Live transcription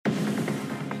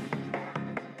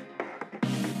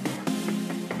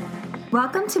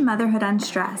Welcome to Motherhood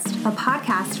Unstressed, a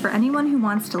podcast for anyone who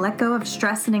wants to let go of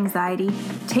stress and anxiety,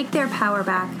 take their power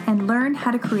back, and learn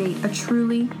how to create a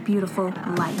truly beautiful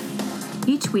life.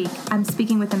 Each week, I'm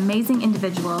speaking with amazing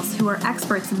individuals who are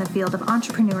experts in the field of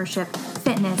entrepreneurship,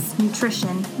 fitness,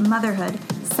 nutrition, motherhood,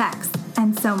 sex,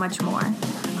 and so much more.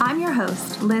 I'm your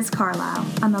host, Liz Carlisle.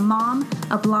 I'm a mom,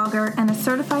 a blogger, and a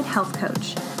certified health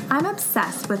coach. I'm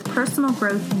obsessed with personal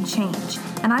growth and change,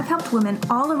 and I've helped women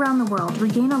all around the world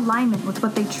regain alignment with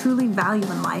what they truly value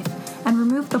in life and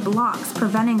remove the blocks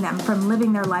preventing them from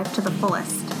living their life to the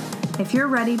fullest. If you're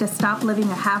ready to stop living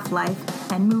a half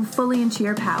life and move fully into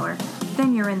your power,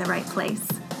 then you're in the right place.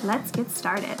 Let's get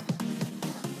started.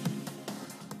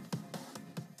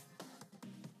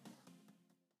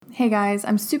 Hey guys,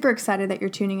 I'm super excited that you're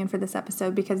tuning in for this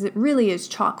episode because it really is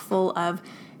chock full of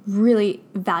really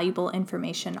valuable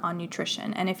information on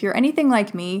nutrition. And if you're anything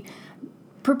like me,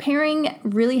 preparing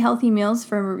really healthy meals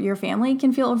for your family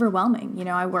can feel overwhelming. You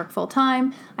know, I work full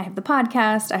time, I have the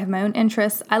podcast, I have my own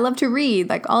interests, I love to read,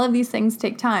 like all of these things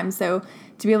take time. So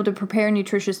to be able to prepare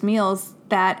nutritious meals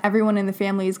that everyone in the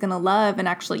family is going to love and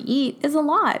actually eat is a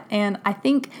lot. And I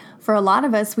think for a lot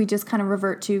of us, we just kind of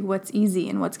revert to what's easy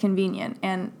and what's convenient.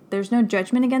 And there's no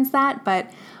judgment against that,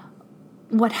 but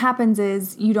what happens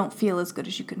is you don't feel as good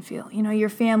as you can feel. You know, your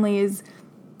family is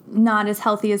not as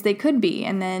healthy as they could be,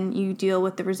 and then you deal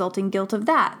with the resulting guilt of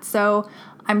that. So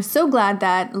I'm so glad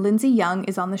that Lindsay Young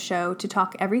is on the show to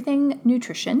talk everything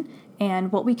nutrition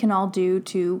and what we can all do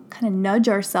to kind of nudge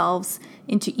ourselves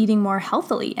into eating more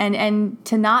healthily and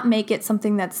to not make it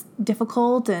something that's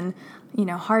difficult and, you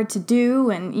know, hard to do.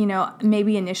 And, you know,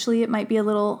 maybe initially it might be a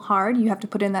little hard. You have to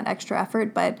put in that extra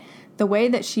effort, but the way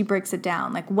that she breaks it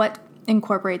down, like what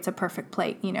incorporates a perfect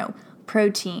plate, you know,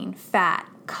 protein, fat,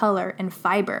 color, and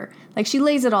fiber. Like she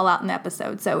lays it all out in the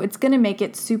episode. So it's going to make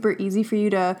it super easy for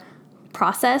you to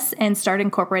process and start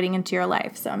incorporating into your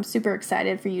life. So I'm super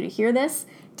excited for you to hear this,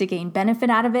 to gain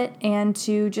benefit out of it, and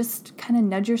to just kind of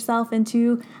nudge yourself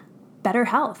into better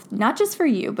health, not just for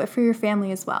you, but for your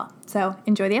family as well. So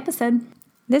enjoy the episode.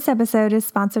 This episode is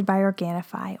sponsored by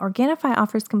Organifi. Organifi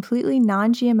offers completely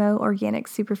non-GMO organic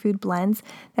superfood blends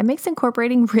that makes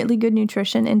incorporating really good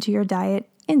nutrition into your diet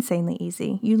insanely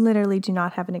easy. You literally do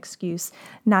not have an excuse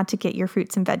not to get your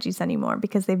fruits and veggies anymore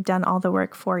because they've done all the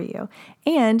work for you.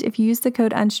 And if you use the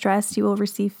code UNSTRESSED, you will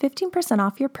receive 15%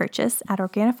 off your purchase at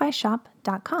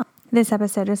OrganifiShop.com. This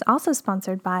episode is also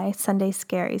sponsored by Sunday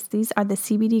Scaries. These are the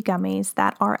CBD gummies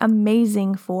that are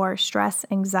amazing for stress,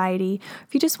 anxiety.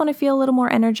 If you just want to feel a little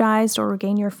more energized or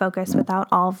regain your focus without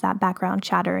all of that background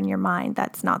chatter in your mind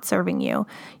that's not serving you,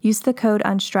 use the code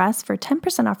UNSTRESSED for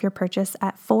 10% off your purchase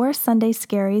at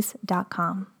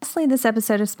 4sundayscaries.com. Lastly, this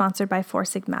episode is sponsored by Four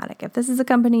Sigmatic. If this is a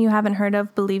company you haven't heard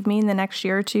of, believe me, in the next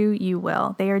year or two, you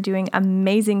will. They are doing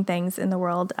amazing things in the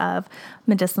world of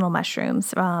medicinal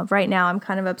mushrooms. Right now, I'm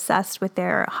kind of obsessed with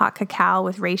their hot cacao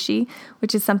with reishi,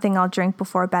 which is something I'll drink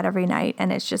before bed every night.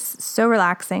 And it's just so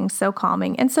relaxing, so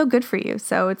calming, and so good for you.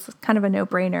 So it's kind of a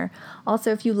no-brainer.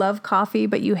 Also, if you love coffee,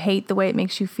 but you hate the way it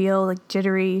makes you feel, like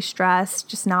jittery, stressed,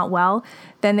 just not well,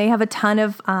 then they have a ton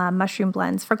of mushroom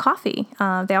blends for coffee.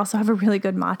 They also have a really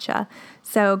good matcha.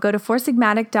 So go to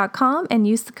foursigmatic.com and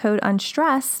use the code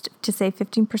UNSTRESSED to save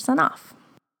 15% off.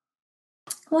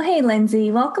 Well, hey, Lindsay,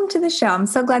 welcome to the show. I'm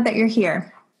so glad that you're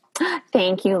here.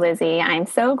 Thank you, Lizzie. I'm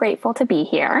so grateful to be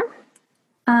here.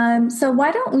 So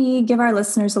why don't we give our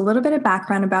listeners a little bit of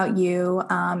background about you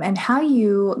and how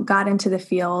you got into the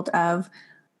field of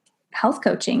health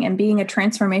coaching and being a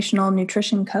transformational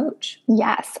nutrition coach?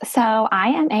 Yes. So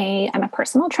I'm a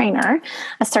personal trainer,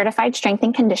 a certified strength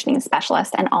and conditioning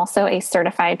specialist, and also a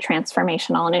certified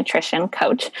transformational nutrition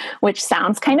coach, which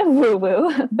sounds kind of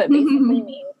woo-woo, but basically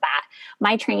means that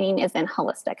my training is in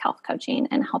holistic health coaching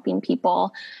and helping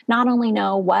people not only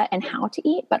know what and how to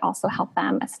eat, but also help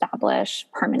them establish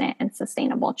permanent and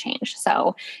sustainable change.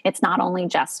 So it's not only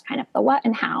just kind of the what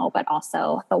and how, but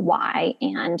also the why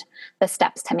and the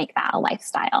steps to make that a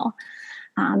lifestyle.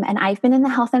 And I've been in the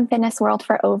health and fitness world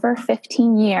for over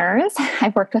 15 years.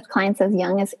 I've worked with clients as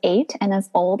young as 8 and as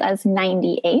old as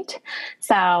 98.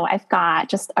 So I've got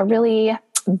just a really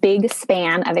big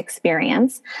span of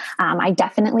experience. I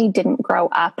definitely didn't grow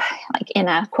up like in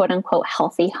a quote unquote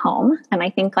healthy home. And I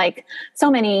think like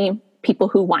so many people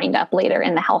who wind up later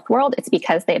in the health world, it's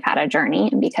because they've had a journey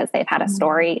and because they've had a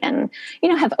story and,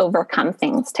 have overcome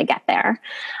things to get there.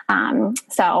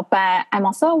 But I'm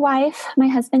also a wife. My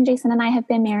husband, Jason, and I have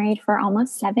been married for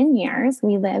almost 7 years.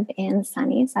 We live in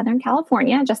sunny Southern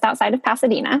California, just outside of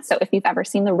Pasadena. So if you've ever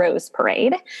seen the Rose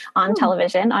Parade on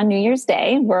television on New Year's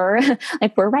Day, we're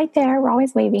right there. We're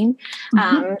always waving.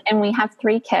 And we have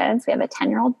 3 kids. We have a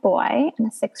 10-year-old boy and a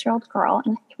 6-year-old girl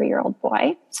and a 3-year-old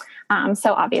boy.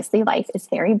 So obviously life is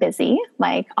very busy,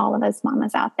 like all of us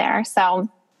mamas out there. So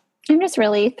I'm just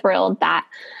really thrilled that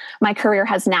my career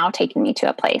has now taken me to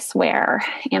a place where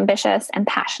ambitious and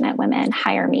passionate women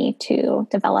hire me to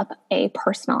develop a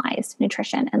personalized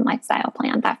nutrition and lifestyle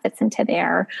plan that fits into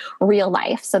their real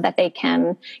life so that they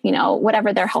can,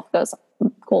 whatever their health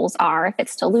goals are, if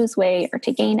it's to lose weight or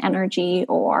to gain energy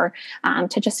or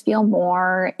to just feel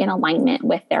more in alignment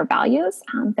with their values,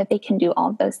 that they can do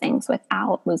all of those things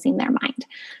without losing their mind.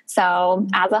 So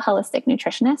as a holistic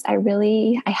nutritionist,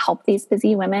 I help these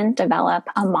busy women develop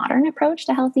a modern approach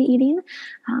to healthy eating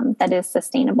that is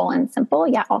sustainable and simple,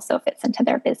 yet also fits into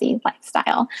their busy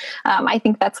lifestyle. I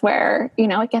think that's where,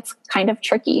 it gets kind of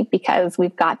tricky because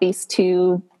we've got these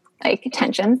two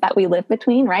tensions that we live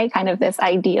between, right? Kind of this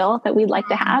ideal that we'd like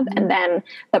to have, and then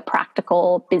the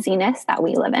practical busyness that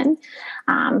we live in.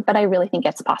 But I really think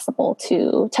it's possible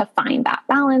to find that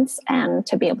balance and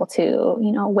to be able to,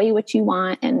 weigh what you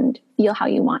want and feel how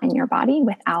you want in your body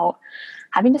without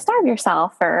having to starve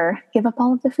yourself or give up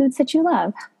all of the foods that you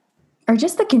love. Or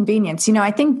just the convenience.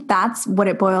 I think that's what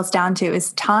it boils down to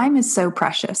is time is so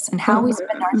precious and how we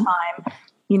spend our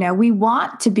time. We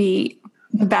want to be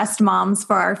the best moms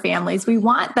for our families. We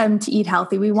want them to eat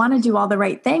healthy. We want to do all the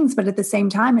right things. But at the same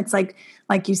time, it's like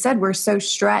you said, we're so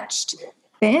stretched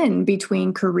thin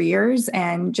between careers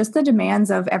and just the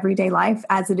demands of everyday life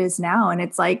as it is now. And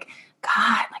it's like,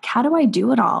 God, how do I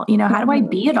do it all? How do I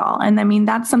be it all? And I mean,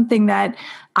 that's something that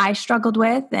I struggled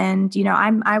with. And,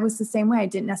 I was the same way. I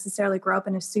didn't necessarily grow up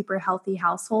in a super healthy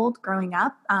household growing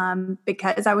up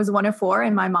because I was one of 4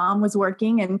 and my mom was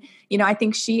working. And, I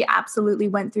think she absolutely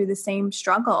went through the same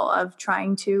struggle of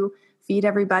trying to feed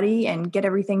everybody and get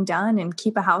everything done and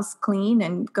keep a house clean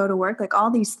and go to work, like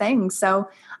all these things. So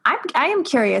I am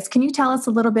curious, can you tell us a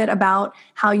little bit about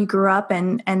how you grew up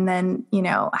and then,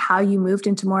 how you moved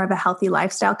into more of a healthy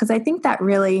lifestyle? Because I think that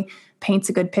really paints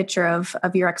a good picture of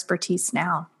your expertise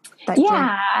now.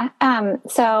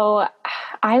 So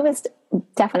I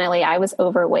was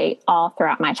overweight all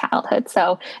throughout my childhood.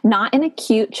 So not in a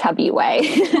cute, chubby way,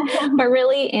 but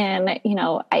really in,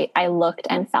 I looked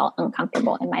and felt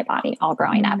uncomfortable in my body all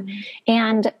growing up.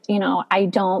 And, I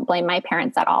don't blame my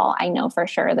parents at all. I know for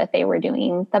sure that they were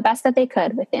doing the best that they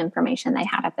could with the information they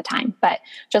had at the time. But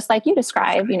just like you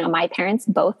described, my parents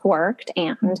both worked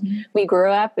and we grew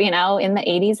up, in the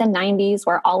 80s and 90s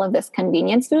where all of this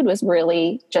convenience food was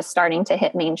really just starting to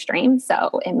hit mainstream.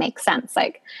 So it makes sense.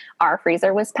 Like our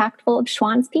freezer was packed full of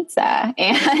Schwann's pizza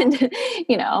and,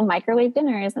 microwave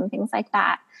dinners and things like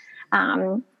that.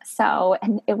 And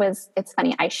it's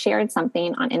funny. I shared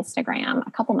something on Instagram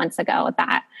a couple months ago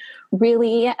that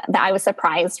I was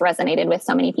surprised resonated with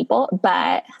so many people.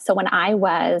 But so when I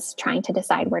was trying to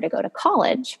decide where to go to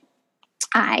college,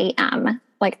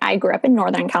 I grew up in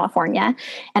Northern California,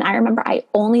 and I remember I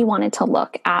only wanted to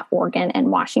look at Oregon and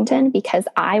Washington because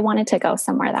I wanted to go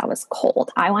somewhere that was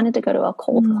cold. I wanted to go to a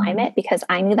cold climate because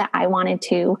I knew that I wanted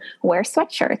to wear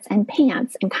sweatshirts and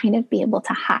pants and kind of be able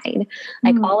to hide.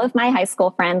 Like all of my high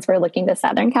school friends were looking to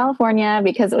Southern California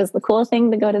because it was the cool thing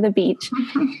to go to the beach.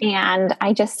 And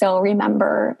I just still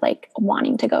remember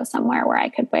wanting to go somewhere where I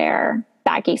could wear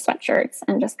baggy sweatshirts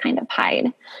and just kind of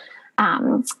hide.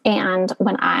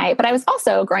 But I was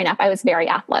also growing up, I was very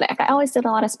athletic. I always did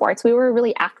a lot of sports. We were a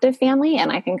really active family.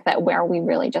 And I think that where we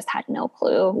really just had no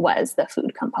clue was the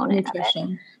food component of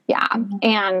it. Yeah.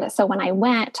 And so when I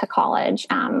went to college,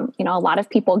 a lot of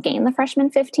people gained the freshman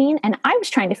 15 and I was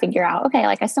trying to figure out, okay,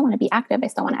 I still want to be active. I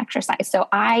still want to exercise. So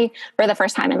I, for the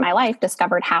first time in my life,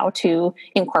 discovered how to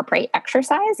incorporate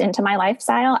exercise into my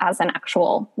lifestyle as an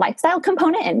actual lifestyle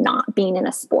component and not being in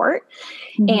a sport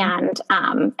and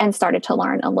started to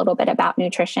learn a little bit about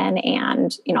nutrition.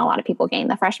 And, a lot of people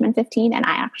gained the freshman 15 and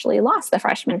I actually lost the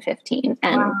freshman 15.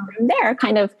 And from there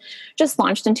kind of just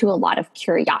launched into a lot of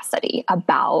curiosity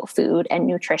about food and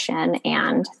nutrition.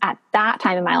 And at that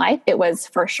time in my life, it was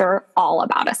for sure all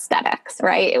about aesthetics,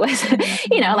 right? It was,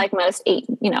 like most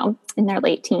in their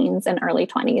late teens and early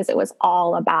 20s, it was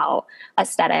all about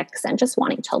aesthetics and just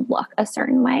wanting to look a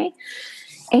certain way.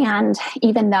 And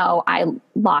even though I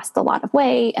lost a lot of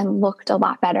weight and looked a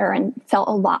lot better and felt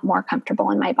a lot more comfortable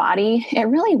in my body, it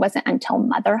really wasn't until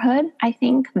motherhood, I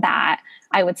think, that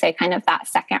I would say kind of that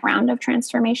second round of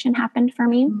transformation happened for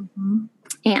me. Mm-hmm.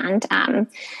 And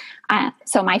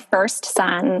so my first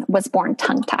son was born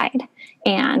tongue-tied,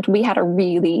 and we had a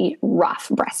really rough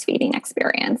breastfeeding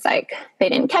experience. Like, they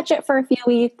didn't catch it for a few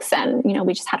weeks, and, you know,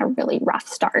 we just had a really rough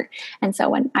start. And so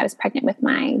when I was pregnant with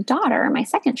my daughter, my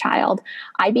second child,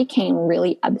 I became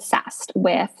really obsessed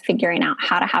with figuring out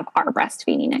how to have our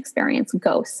breastfeeding experience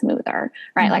go smoother,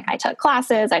 right? Mm-hmm. Like, I took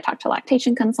classes, I talked to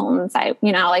lactation consultants,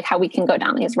 like how we can go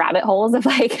down these rabbit holes of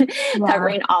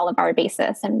covering all of our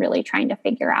bases and really trying to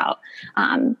figure out,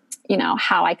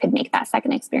 how I could make that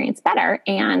second experience better.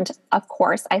 And of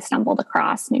course, I stumbled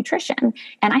across nutrition,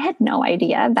 and I had no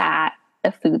idea that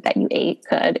the food that you ate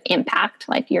could impact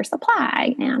like your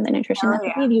supply and the nutrition that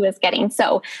the baby was getting.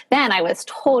 So then I was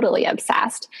totally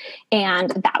obsessed. And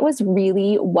that was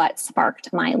really what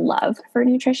sparked my love for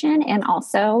nutrition and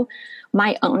also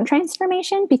my own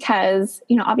transformation, because,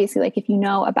 obviously, like, if you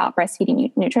know about breastfeeding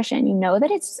nutrition, you know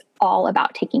that it's all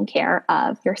about taking care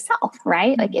of yourself,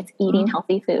 right? Like, it's eating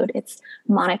healthy food, it's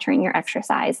monitoring your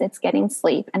exercise, it's getting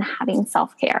sleep and having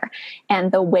self-care.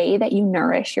 And the way that you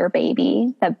nourish your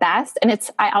baby the best, and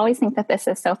I always think that this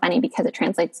is so funny because it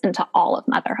translates into all of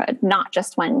motherhood, not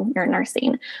just when you're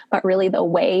nursing, but really the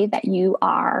way that you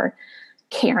are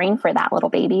caring for that little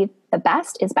baby the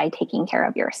best is by taking care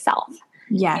of yourself.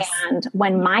 Yes. And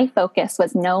when my focus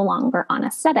was no longer on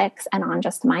aesthetics and on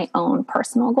just my own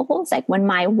personal goals, like when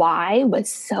my why was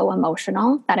so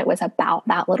emotional that it was about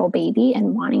that little baby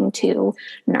and wanting to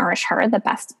nourish her the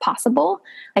best possible,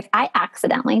 like, I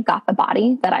accidentally got the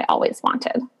body that I always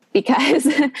wanted, because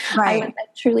I was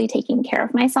truly taking care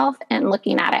of myself and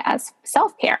looking at it as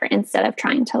self-care instead of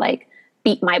trying to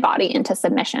beat my body into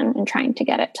submission and trying to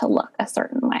get it to look a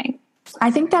certain way. I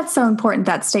think that's so important,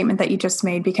 that statement that you just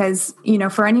made, because,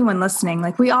 for anyone listening,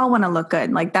 we all want to look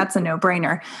good. That's a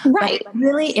no-brainer. Right. But it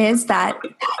really is that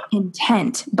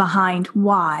intent behind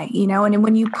why, and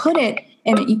when you put it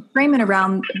and you frame it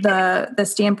around the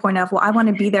standpoint of, well, I want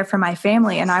to be there for my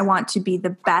family and I want to be the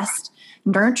best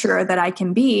nurturer that I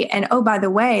can be. And, oh, by the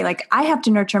way, I have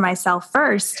to nurture myself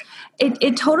first.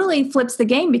 It totally flips the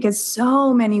game, because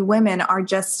so many women are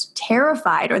just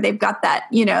terrified, or they've got that,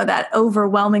 that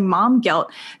overwhelming mom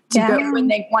guilt to go when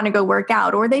they want to go work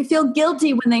out, or they feel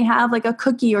guilty when they have a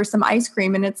cookie or some ice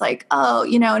cream. And it's and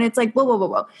it's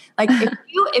whoa.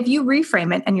 If you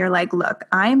reframe it and you're like, look,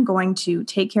 I'm going to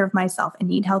take care of myself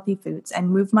and eat healthy foods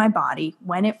and move my body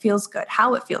when it feels good,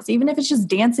 how it feels, even if it's just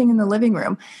dancing in the living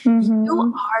room, you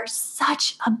are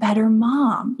such a better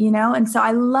mom, And so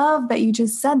I love that you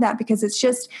just said that, because it's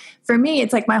just, for me,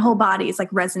 it's my whole body is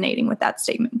resonating with that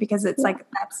statement, because it's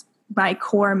that's my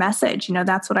core message.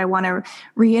 That's what I want to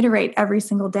reiterate every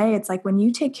single day. It's when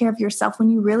you take care of yourself, when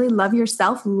you really love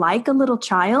yourself like a little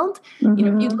child, if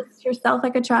you look at yourself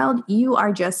like a child, you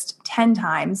are just 10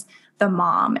 times the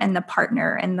mom and the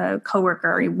partner and the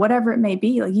coworker, or whatever it may be.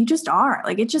 You just are.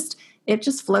 It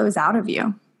just flows out of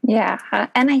you. Yeah.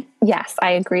 And I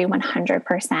agree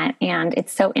 100%. And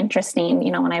it's so interesting,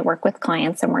 when I work with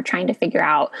clients and we're trying to figure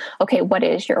out, okay, what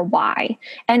is your why?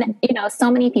 And, so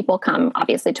many people come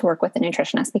obviously to work with a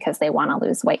nutritionist because they want to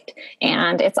lose weight.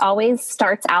 And it's always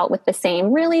starts out with the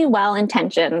same really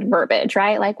well-intentioned verbiage,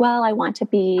 right? Well, I want to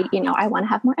be, I want to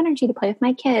have more energy to play with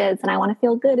my kids, and I want to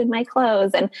feel good in my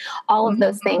clothes, and all of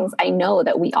those things I know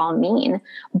that we all mean.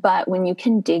 But when you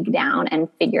can dig down and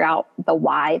figure out the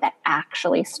why that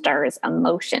actually stirs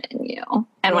emotion in you.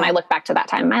 And when I look back to that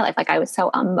time in my life, I was so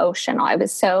emotional. I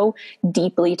was so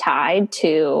deeply tied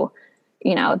to,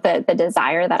 the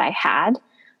desire that I had,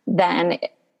 then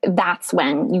that's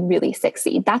when you really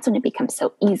succeed. That's when it becomes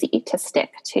so easy to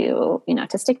stick to,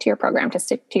 your program, to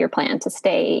stick to your plan, to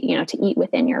stay, to eat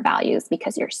within your values,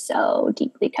 because you're so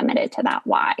deeply committed to that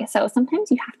why. So sometimes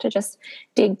you have to just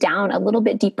dig down a little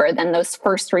bit deeper than those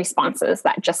first responses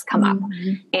that just come up.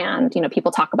 And,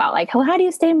 people talk about well, how do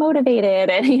you stay motivated,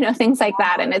 and, things like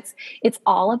that. And it's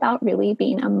all about really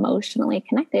being emotionally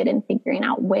connected and figuring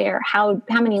out how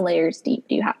many layers deep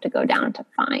do you have to go down to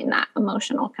find that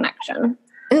emotional connection.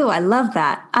 Ooh, I love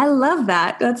that.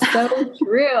 That's so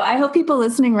true. I hope people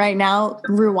listening right now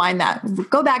rewind that.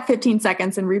 Go back 15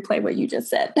 seconds and replay what you just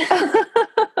said.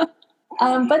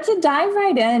 But to dive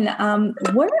right in,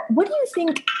 what do you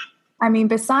think,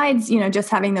 besides, just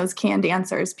having those canned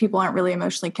answers people aren't really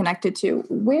emotionally connected to,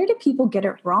 where do people get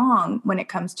it wrong when it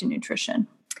comes to nutrition?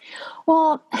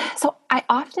 Well, so I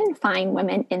often find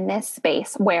women in this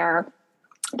space where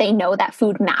They know that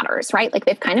food matters, right? Like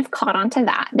they've kind of caught on to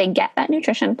that. They get that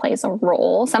nutrition plays a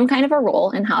role, some kind of a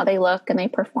role in how they look and they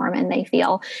perform and they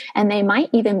feel. And they might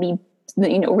even be,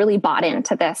 really bought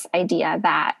into this idea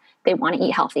that they want to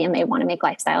eat healthy and they want to make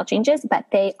lifestyle changes, but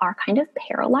they are kind of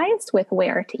paralyzed with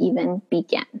where to even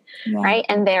begin, right?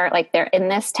 And they're in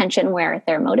this tension where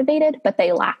they're motivated, but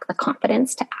they lack the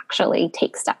confidence to actually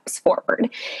take steps forward.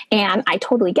 And I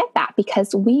totally get that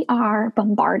because we are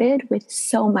bombarded with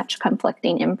so much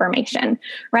conflicting information,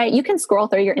 right? You can scroll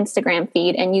through your Instagram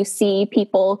feed and you see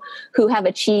people who have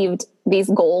achieved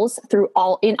these goals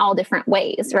in all different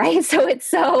ways, right?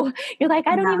 So you're like,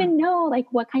 I don't even know like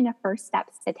what kind of first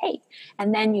steps to take.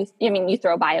 And then you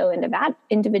throw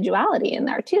individuality in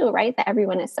there too, right? That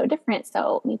everyone is so different.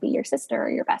 So maybe your sister or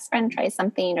your best friend tries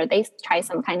something, or they try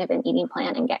some kind of an eating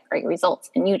plan and get great results,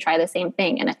 and you try the same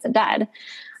thing and it's a dud.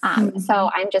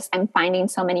 So I'm finding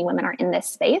so many women are in this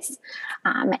space.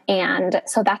 And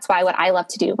so that's why what I love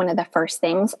to do, one of the first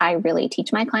things I really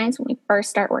teach my clients when we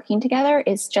first start working together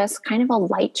is just kind of a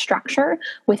light structure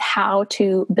with how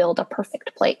to build a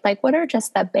perfect plate. Like what are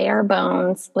just the bare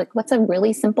bones, like what's a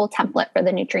really simple template for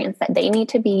the nutrients that they need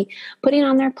to be putting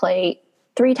on their plate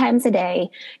 3 times a day,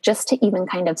 just to even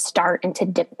kind of start and to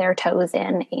dip their toes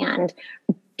in and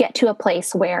get to a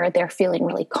place where they're feeling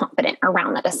really confident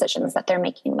around the decisions that they're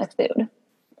making with food.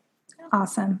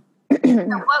 Awesome. So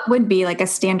what would be like a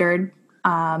standard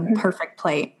perfect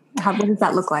plate? What does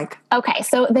that look like? Okay,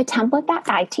 so the template that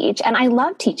I teach, and I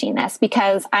love teaching this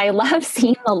because I love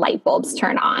seeing the light bulbs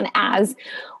turn on as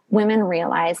women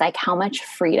realize like how much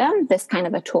freedom this kind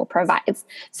of a tool provides.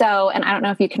 So, and I don't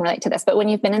know if you can relate to this, but when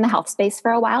you've been in the health space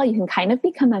for a while, you can kind of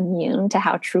become immune to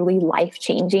how truly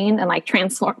life-changing and like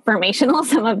transformational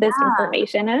some of this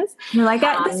information is. You're like,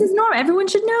 this is normal. Everyone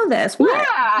should know this. What?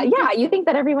 Yeah. You think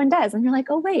that everyone does. And you're like,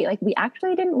 oh, wait, like we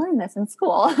actually didn't learn this in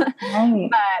school. Right.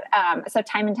 But so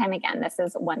time and time again, this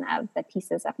is one of the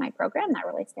pieces of my program that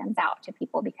really stands out to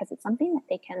people because it's something that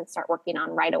they can start working on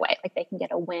right away. Like they can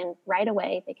get a win right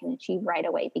away. They can achieve right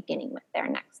away, beginning with their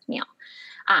next meal.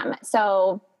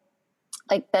 So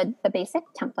like the basic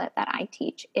template that I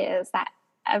teach is that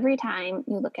every time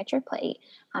you look at your plate,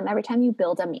 every time you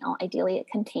build a meal, ideally it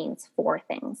contains 4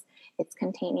 things. It's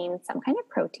containing some kind of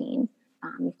protein.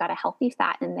 You've got a healthy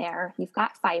fat in there, you've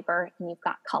got fiber, and you've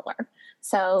got color.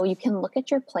 So you can look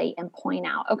at your plate and point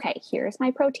out, okay, here's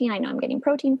my protein. I know I'm getting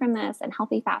protein from this and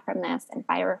healthy fat from this and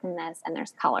fiber from this, and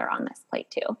there's color on this plate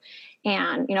too.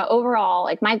 And, overall,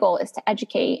 like my goal is to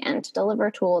educate and to deliver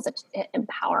tools that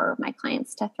empower my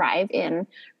clients to thrive in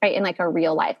like a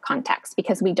real life context,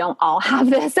 because we don't all have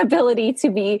this ability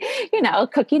to be,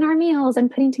 cooking our meals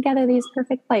and putting together these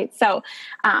perfect plates. So,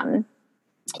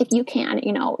 if you can,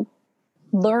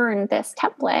 learn this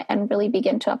template and really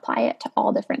begin to apply it to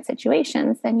all different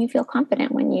situations, then you feel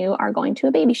confident when you are going to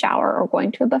a baby shower or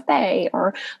going to a buffet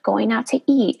or going out to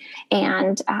eat,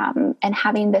 and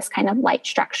having this kind of light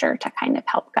structure to kind of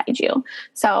help guide you.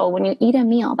 So when you eat a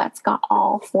meal that's got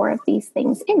all 4 of these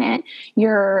things in it,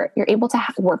 you're able to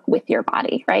work with your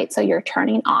body, right? So you're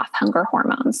turning off hunger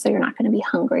hormones. So you're not going to be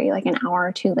hungry like an hour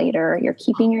or 2 later. You're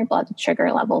keeping your blood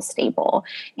sugar levels stable.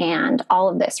 And all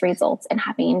of this results in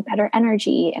having better energy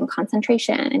and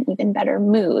concentration and even better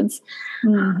moods.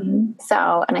 And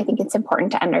I think it's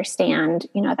important to understand,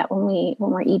 that when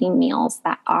we're eating meals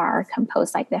that are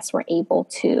composed like this, we're able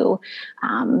to,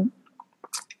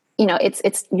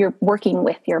 you're working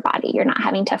with your body. You're not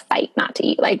having to fight not to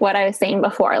eat. Like what I was saying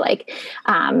before, like,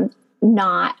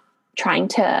 not trying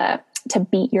to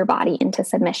beat your body into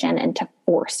submission and to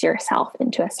force yourself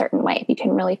into a certain way. If you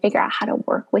can really figure out how to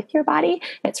work with your body,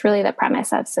 it's really the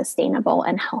premise of sustainable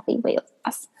and healthy weight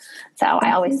loss. So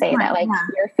I always say that like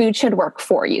your food should work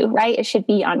for you, right? It should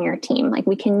be on your team. Like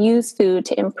we can use food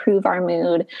to improve our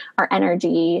mood, our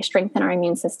energy, strengthen our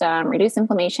immune system, reduce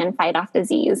inflammation, fight off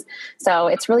disease. So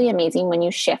it's really amazing when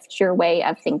you shift your way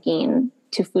of thinking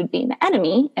to food being the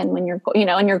enemy. And when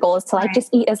and your goal is to like just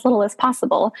eat as little as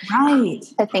possible,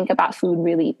 to think about food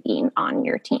really being on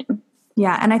your team.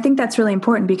 Yeah. And I think that's really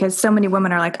important because so many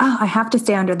women are like, oh, I have to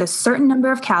stay under this certain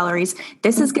number of calories.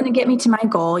 This is going to get me to my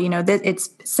goal.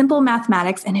 It's simple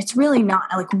mathematics, and it's really not.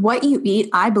 Like what you eat,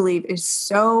 I believe, is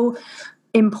so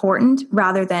important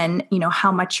rather than,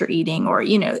 how much you're eating or,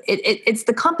 it's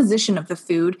the composition of the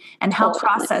food and how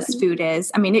processed food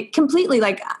is. I mean, it completely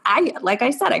like I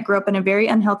said, I grew up in a very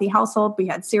unhealthy household. We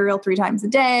had cereal 3 times a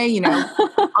day, all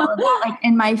of that. Like,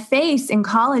 and my face in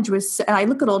college I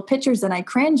look at old pictures and I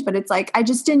cringe, but it's like, I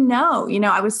just didn't know,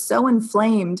 I was so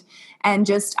inflamed and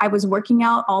I was working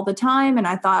out all the time and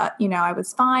I thought, I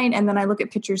was fine. And then I look at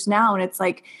pictures now and it's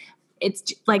like,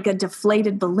 like a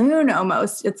deflated balloon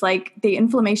almost. It's like the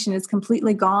inflammation is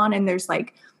completely gone, and there's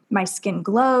like my skin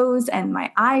glows and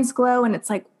my eyes glow, and it's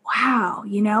like, wow,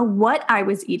 what I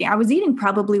was eating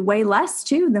probably way less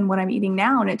too than what I'm eating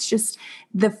now. And it's just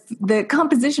the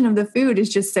composition of the food is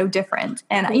just so different.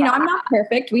 And, I'm not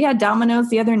perfect. We had Domino's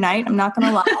the other night. I'm not going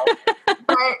to lie.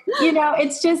 But,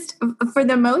 it's just, for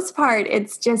the most part,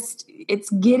 it's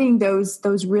getting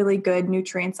those really good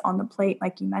nutrients on the plate,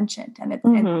 like you mentioned, and it's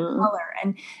and color.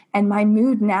 And my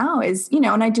mood now is,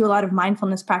 and I do a lot of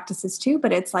mindfulness practices too,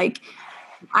 but it's like,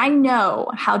 I know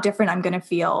how different I'm going to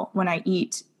feel when I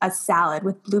eat a salad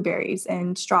with blueberries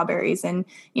and strawberries and,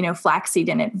 flaxseed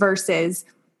in it versus,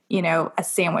 a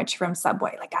sandwich from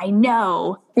Subway. Like, I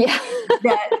know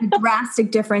that drastic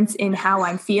difference in how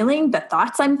I'm feeling, the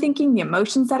thoughts I'm thinking, the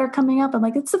emotions that are coming up. I'm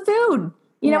like, it's the food,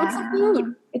 it's the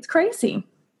food. It's crazy.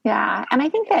 Yeah. And I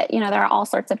think that, there are all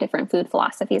sorts of different food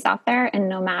philosophies out there. And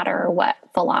no matter what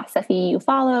philosophy you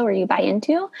follow or you buy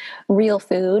into, real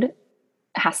food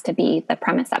has to be the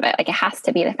premise of it. Like, it has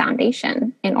to be the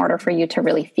foundation in order for you to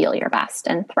really feel your best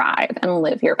and thrive and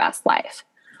live your best life.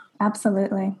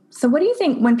 Absolutely. So what do you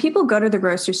think when people go to the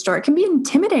grocery store? It can be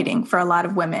intimidating for a lot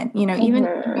of women, even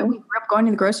we grew up going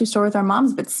to the grocery store with our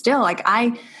moms, but still, like,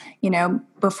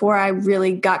 before I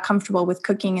really got comfortable with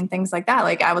cooking and things like that,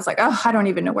 like, I was like, oh, I don't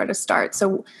even know where to start.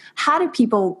 So how do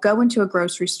people go into a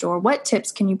grocery store? What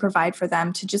tips can you provide for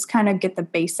them to just kind of get the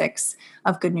basics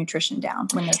of good nutrition down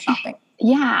when they're shopping?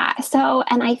 Yeah. So,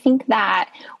 and I think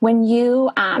that when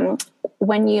you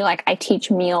like, I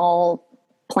teach meal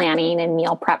planning and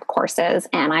meal prep courses,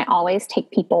 and I always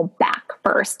take people back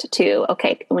first to,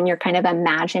 okay, when you're kind of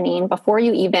imagining before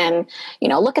you even,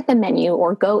 look at the menu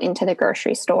or go into the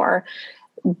grocery store,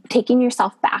 taking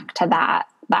yourself back to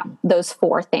those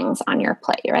 4 things on your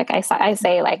plate, right? I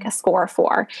say like a score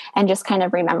 4, and just kind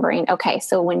of remembering, okay,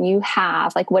 so when you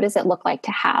have, like, what does it look like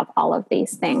to have all of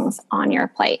these things on your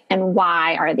plate, and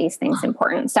why are these things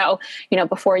important? So,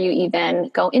 before you even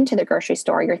go into the grocery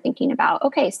store, you're thinking about,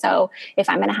 okay, so if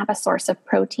I'm going to have a source of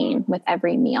protein with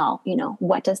every meal,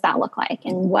 what does that look like?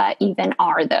 And what even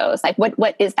are those? Like,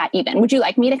 what is that even? Would you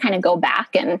like me to kind of go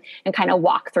back and kind of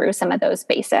walk through some of those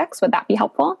basics? Would that be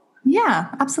helpful?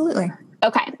 Yeah, absolutely.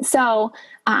 Okay. So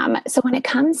when it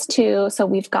comes to,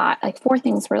 we've got like 4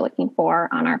 things we're looking for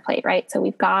on our plate, right? So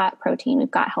we've got protein,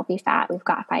 we've got healthy fat, we've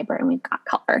got fiber, and we've got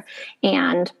color.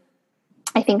 And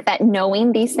I think that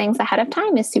knowing these things ahead of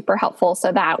time is super helpful,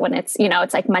 so that when it's,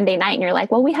 it's like Monday night and you're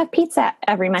like, well, we have pizza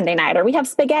every Monday night, or we have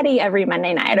spaghetti every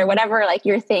Monday night, or whatever, like,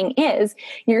 your thing is,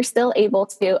 you're still able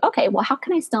to, okay, well, how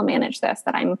can I still manage this,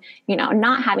 that I'm,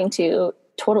 not having to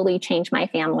totally change my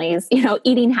family's,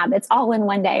 eating habits all in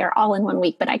one day or all in one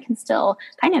week, but I can still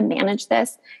kind of manage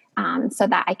this so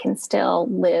that I can still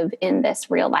live in this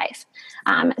real life.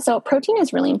 So protein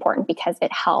is really important because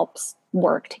it helps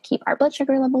work to keep our blood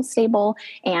sugar levels stable,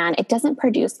 and it doesn't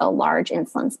produce a large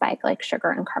insulin spike like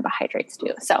sugar and carbohydrates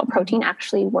do. So protein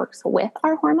actually works with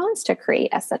our hormones to create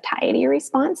a satiety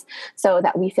response so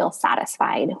that we feel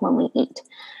satisfied when we eat.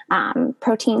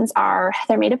 Proteins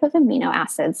they're made up of amino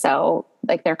acids. So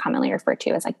like, they're commonly referred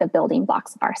to as like the building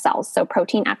blocks of our cells. So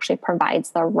protein actually provides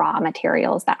the raw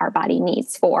materials that our body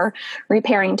needs for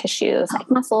repairing tissues like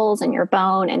muscles and your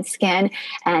bone and skin.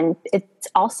 And it's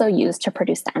also used to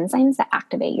produce the enzymes that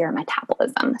activate your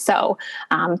metabolism. So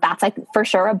that's like for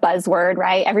sure a buzzword,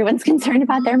 right? Everyone's concerned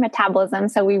about their metabolism.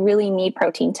 So we really need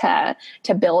protein to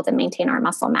build and maintain our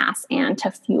muscle mass and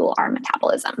to fuel our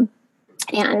metabolism.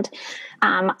 And,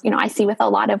 I see with a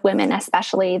lot of women,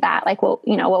 especially, that like, we'll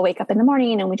wake up in the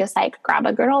morning and we just like grab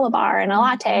a granola bar and a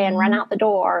latte and run out the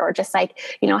door, or just like,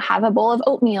 have a bowl of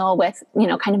oatmeal with,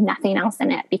 kind of nothing else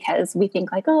in it, because we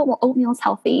think like, oh, well, oatmeal's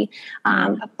healthy.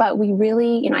 But we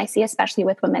really, I see, especially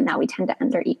with women, that we tend to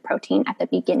undereat protein at the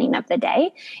beginning of the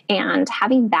day, and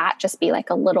having that just be like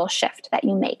a little shift that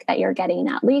you make, that you're getting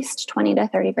at least 20 to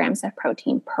 30 grams of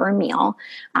protein per meal,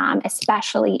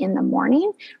 especially in the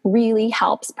morning, really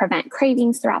helps prevent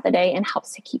cravings throughout the day and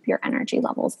helps to keep your energy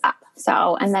levels up.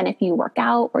 So, and then if you work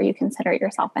out or you consider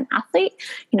yourself an athlete,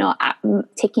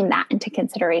 taking that into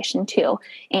consideration too.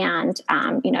 And,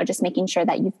 just making sure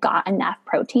that you've got enough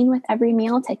protein with every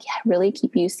meal to really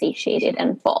keep you satiated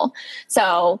and full.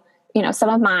 So some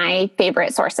of my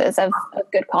favorite sources of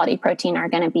good quality protein are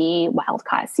going to be wild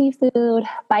caught seafood,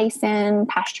 bison,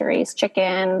 pasture raised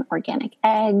chicken, organic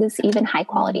eggs, even high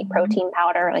quality protein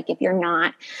powder. Like if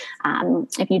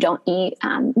you don't eat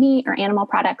meat or animal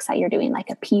products, that you're doing like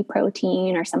a pea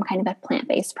protein or some kind of a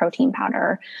plant-based protein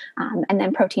powder. And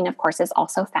then protein, of course, is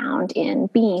also found in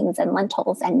beans and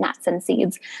lentils and nuts and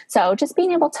seeds. So just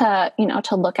being able to,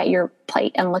 to look at your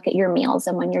plate and look at your meals.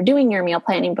 And when you're doing your meal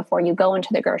planning before you go into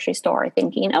the grocery store,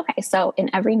 thinking, okay, so in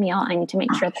every meal, I need to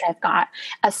make sure that I've got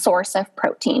a source of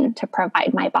protein to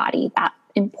provide my body that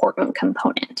important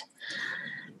component.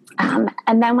 And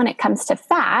then when it comes to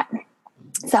fat,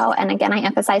 and again, I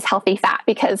emphasize healthy fat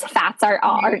because fats are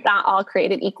not all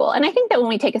created equal. And I think that when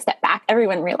we take a step back,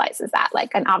 everyone realizes that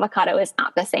like an avocado is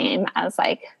not the same as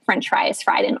like French fries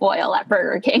fried in oil at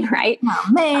Burger King, right? Oh,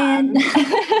 man.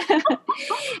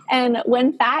 And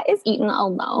when fat is eaten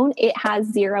alone, it has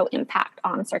zero impact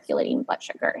on circulating blood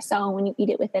sugar. So when you eat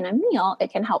it within a meal,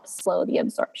 it can help slow the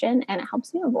absorption and it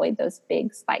helps you avoid those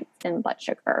big spikes in blood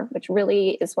sugar, which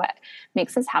really is what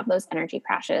makes us have those energy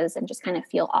crashes and just kind of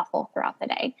feel awful throughout the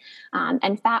day.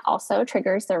 And fat also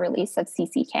triggers the release of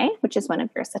CCK, which is one of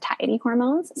your satiety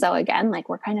hormones. So again, like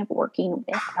we're kind of working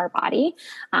with our body.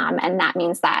 And that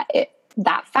means that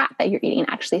that fat that you're eating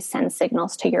actually sends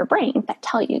signals to your brain that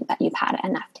tell you that you've had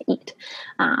enough to eat.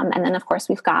 And then of course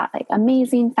we've got like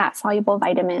amazing fat soluble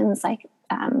vitamins like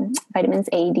vitamins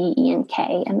A, D, E, and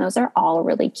K. And those are all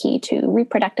really key to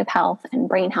reproductive health and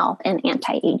brain health and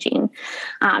anti-aging.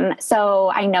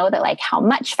 So I know that like how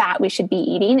much fat we should be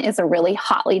eating is a really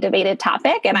hotly debated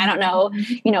topic. And I don't know,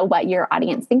 what your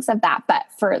audience thinks of that, but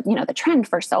for, the trend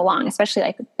for so long, especially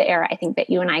like the era I think that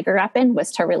you and I grew up in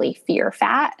was to really fear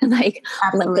fat and like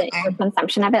limit your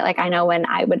consumption of it. Like I know when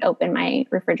I would open my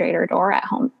refrigerator door at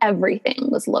home, everything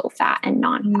was low fat and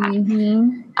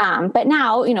non-fat. But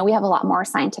now, we have a lot more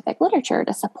scientific literature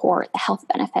to support the health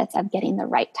benefits of getting the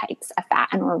right types of fat.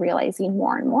 And we're realizing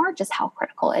more and more just how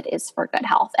critical it is for good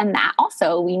health. And that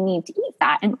also we need to eat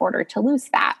fat in order to lose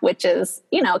fat, which is,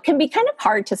 can be kind of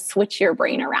hard to switch your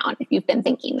brain around if you've been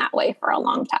thinking that way for a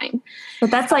long time. But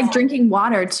that's like drinking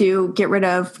water to get rid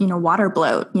of, water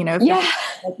bloat, you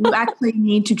actually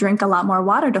need to drink a lot more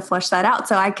water to flush that out.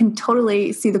 So I can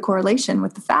totally see the correlation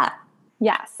with the fat.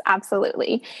 Yes,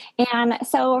 absolutely. And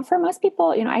so for most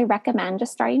people, I recommend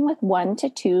just starting with 1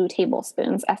 to 2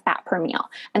 tablespoons of fat per meal.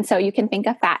 And so you can think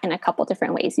of fat in a couple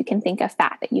different ways. You can think of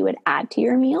fat that you would add to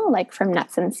your meal, like from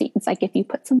nuts and seeds, like if you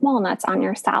put some walnuts on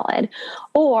your salad,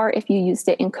 or if you used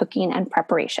it in cooking and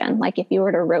preparation, like if you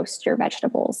were to roast your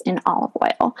vegetables in olive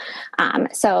oil.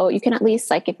 So you can at least,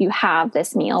 like if you have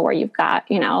this meal where you've got,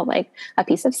 like a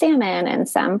piece of salmon and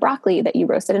some broccoli that you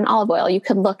roasted in olive oil, you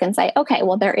could look and say, okay,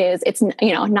 well it's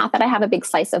not that I have a big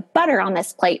slice of butter on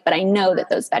this plate, but I know that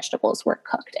those vegetables were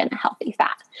cooked in a healthy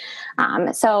fat.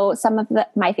 So some of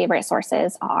my favorite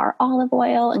sources are olive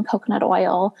oil and coconut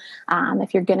oil.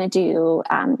 If you're going to do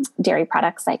dairy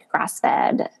products like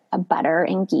grass-fed butter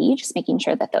and ghee, just making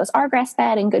sure that those are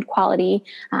grass-fed and good quality,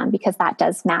 because that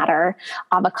does matter.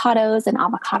 Avocados and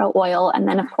avocado oil. And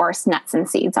then of course, nuts and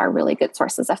seeds are really good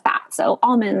sources of fat. So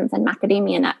almonds and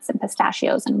macadamia nuts and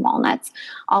pistachios and walnuts,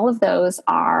 all of those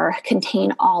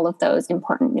contain all of those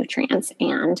important nutrients.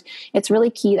 And it's really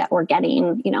key that we're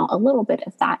getting, a little bit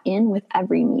of that in with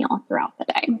every meal throughout the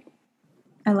day.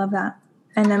 I love that.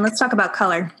 And then let's talk about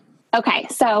color. Okay.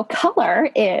 So color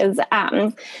is,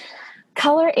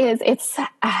 it's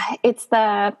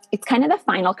kind of the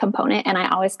final component, and I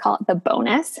always call it the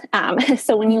bonus.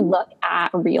 So when you look at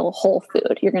real whole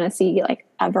food, you're going to see like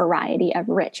a variety of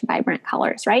rich, vibrant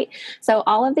colors, right? So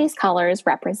all of these colors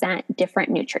represent different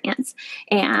nutrients.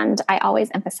 And I always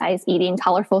emphasize eating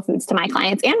colorful foods to my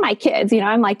clients and my kids.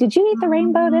 I'm like, did you eat the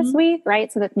rainbow this week?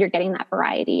 Right? So that you're getting that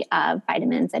variety of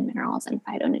vitamins and minerals and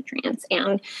phytonutrients.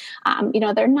 And,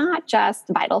 they're not just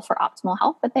vital for optimal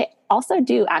health, but they also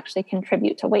do actually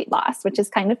contribute to weight loss, which is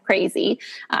kind of crazy,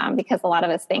 because a lot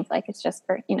of us think like it's just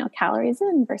for, calories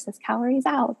in versus calories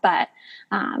out. But,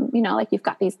 like you've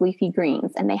got these leafy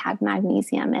greens and they have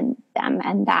magnesium in them,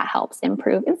 and that helps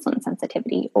improve insulin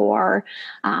sensitivity. Or,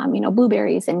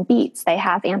 blueberries and beets, they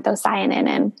have anthocyanin,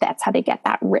 and that's how they get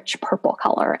that rich purple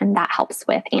color. And that helps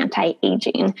with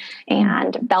anti-aging.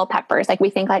 And bell peppers, like we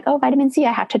think like, oh, vitamin C,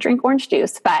 I have to drink orange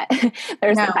juice, but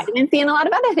there's vitamin C and a lot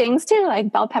of other things too.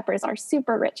 Like bell peppers are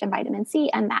super rich in vitamin C,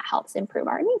 and that helps improve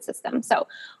our immune system. So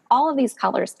all of these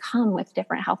colors come with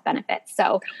different health benefits.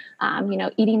 So,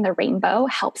 eating the rainbow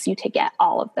helps you to get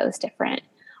all of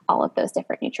all of those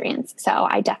different nutrients. So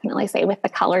I definitely say with the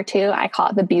color too, I call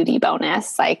it the beauty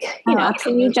bonus. Like,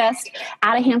 can you just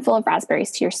add a handful of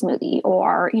raspberries to your smoothie,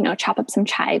 or, chop up some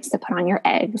chives to put on your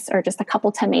eggs, or just a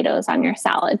couple tomatoes on your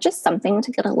salad, just something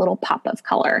to get a little pop of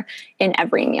color in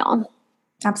every meal.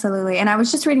 Absolutely. And I was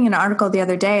just reading an article the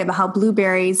other day about how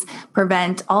blueberries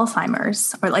prevent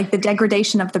Alzheimer's, or like the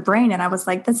degradation of the brain. And I was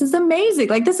like, this is amazing.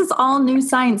 Like, this is all new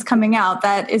science coming out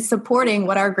that is supporting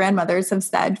what our grandmothers have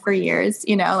said for years,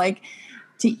 like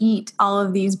to eat all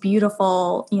of these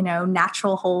beautiful,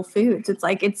 natural whole foods. It's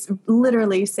like, it's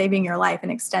literally saving your life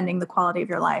and extending the quality of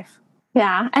your life.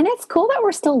 Yeah. And it's cool that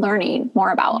we're still learning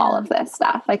more about all of this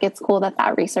stuff. Like, it's cool that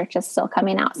research is still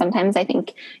coming out. Sometimes I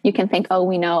think you can think, oh,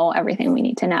 we know everything we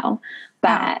need to know,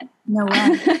 but no way.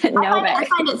 I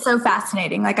find it so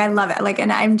fascinating. Like, I love it. Like,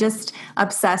 and I'm just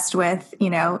obsessed with,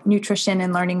 nutrition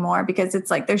and learning more, because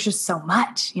it's like, there's just so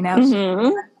much,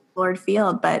 explored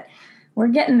field, but we're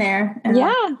getting there.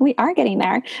 Yeah, we are getting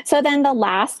there. So then the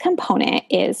last component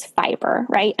is fiber,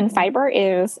 right? And fiber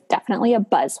is definitely a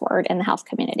buzzword in the health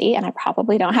community. And I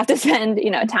probably don't have to spend,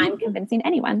 time convincing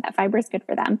anyone that fiber is good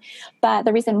for them. But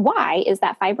the reason why is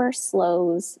that fiber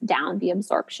slows down the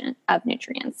absorption of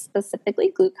nutrients,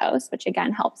 specifically glucose, which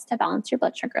again helps to balance your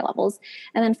blood sugar levels.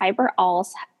 And then fiber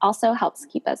also helps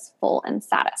keep us full and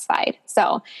satisfied.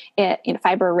 So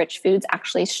fiber-rich foods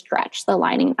actually stretch the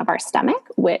lining of our stomach,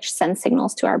 which sends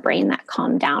signals to our brain that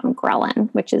calm down ghrelin,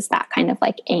 which is that kind of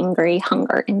like angry,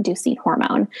 hunger-inducing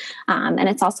hormone. And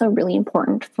it's also really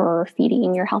important for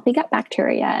feeding your healthy gut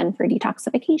bacteria and for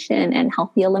detoxification and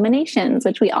healthy eliminations,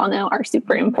 which we all know are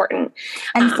super important.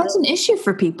 And such an issue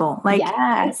for people. Like,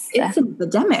 yes, it's an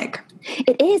epidemic.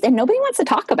 It is. And nobody wants to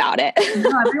talk about it.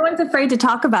 No, everyone's afraid to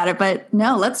talk about it, but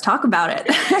no, let's talk about it.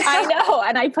 I know.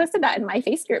 And I posted that in my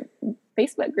Facebook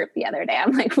group the other day.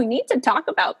 I'm like, we need to talk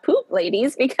about poop,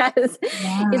 ladies, because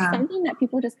it's something that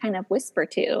people just kind of whisper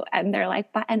to. And they're like,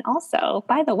 and also,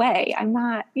 by the way, I'm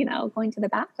not, going to the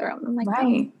bathroom. I'm like,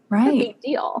 right. It's a big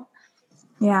deal.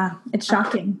 Yeah. It's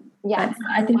shocking. Yes.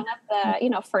 I think one of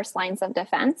the, first lines of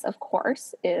defense, of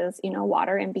course, is,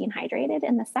 water and being hydrated.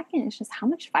 And the second is just how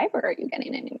much fiber are you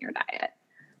getting in your diet?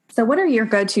 So what are your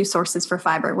go-to sources for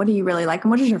fiber? What do you really like?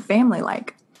 And what is your family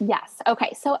like? Yes.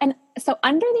 Okay. So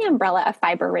under the umbrella of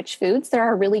fiber-rich foods, there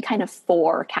are really kind of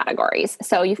 4 categories.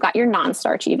 So you've got your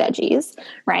non-starchy veggies,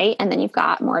 right? And then you've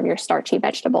got more of your starchy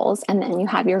vegetables, and then you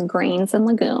have your grains and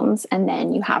legumes, and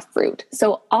then you have fruit.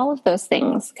 So all of those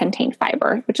things contain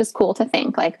fiber, which is cool to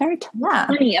think. Like, there are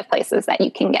plenty of places that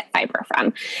you can get fiber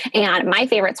from. And my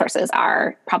favorite sources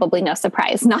are, probably no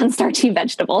surprise, non-starchy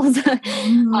vegetables.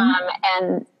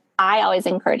 And I always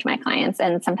encourage my clients,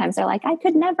 and sometimes they're like, I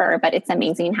could never, but it's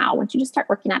amazing how once you just start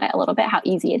working at it a little bit, how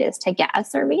easy it is to get a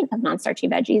serving of non-starchy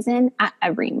veggies in at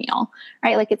every meal,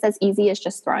 right? Like, it's as easy as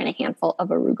just throwing a handful of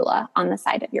arugula on the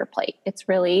side of your plate. It's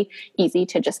really easy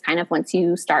to just kind of, once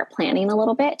you start planning a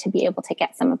little bit, to be able to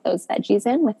get some of those veggies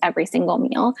in with every single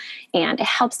meal. And it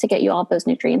helps to get you all of those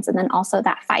nutrients, and then also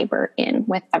that fiber in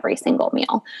with every single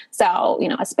meal. So,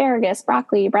 asparagus,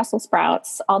 broccoli, Brussels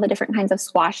sprouts, all the different kinds of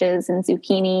squashes and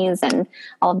zucchinis, and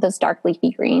all of those dark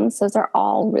leafy greens. Those are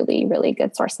all really, really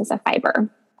good sources of fiber.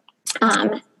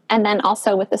 And then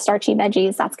also with the starchy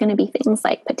veggies, that's going to be things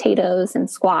like potatoes and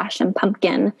squash and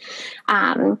pumpkin.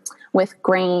 With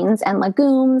grains and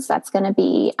legumes, that's going to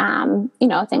be,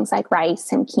 things like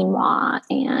rice and quinoa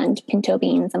and pinto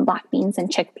beans and black beans and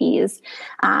chickpeas.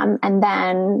 And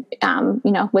then,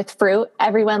 with fruit,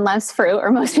 everyone loves fruit,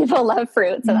 or most people love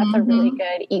fruit. So that's a really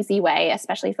good, easy way,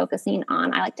 especially focusing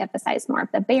on, I like to emphasize more of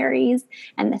the berries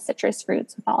and the citrus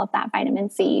fruits with all of that vitamin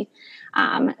C.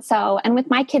 And with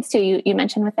my kids too, you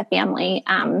mentioned with the family,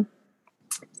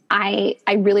 I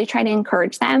really try to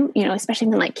encourage them, especially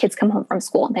when like kids come home from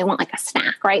school and they want like a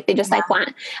snack, right? They just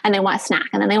want a snack,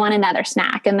 and then they want another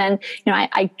snack. And then,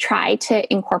 I try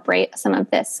to incorporate some of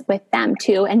this with them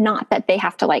too. And not that they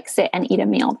have to like sit and eat a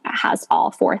meal that has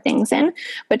all 4 things in,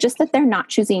 but just that they're not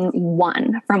choosing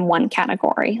one from one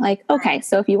category. Like, okay,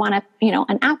 so if you want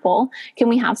an apple, can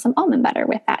we have some almond butter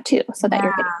with that too? So that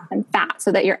you're getting some fat,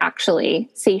 so that you're actually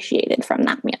satiated from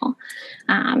that meal.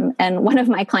 And one of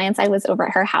my clients, I was over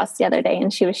at her house the other day,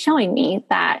 and she was showing me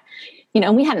that,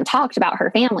 we hadn't talked about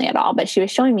her family at all, but she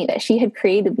was showing me that she had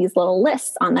created these little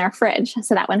lists on their fridge,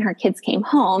 so that when her kids came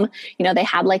home, they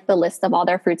had like the list of all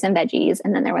their fruits and veggies,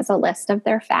 and then there was a list of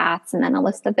their fats, and then a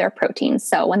list of their proteins.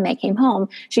 So when they came home,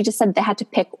 she just said they had to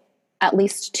pick at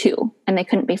least two, and they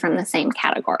couldn't be from the same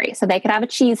category. So they could have a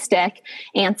cheese stick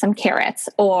and some carrots,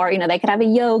 or, they could have a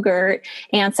yogurt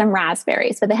and some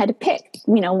raspberries, but they had to pick,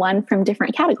 one from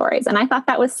different categories. And I thought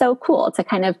that was so cool to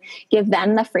kind of give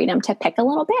them the freedom to pick a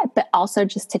little bit, but also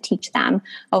just to teach them,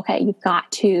 okay,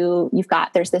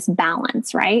 there's this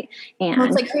balance, right? And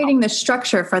it's like creating the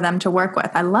structure for them to work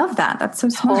with. I love that. That's so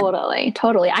smart.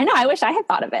 Totally. I know. I wish I had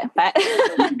thought of it,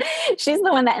 but she's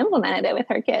the one that implemented it with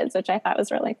her kids, which I thought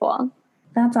was really cool.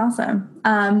 That's awesome.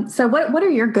 So what are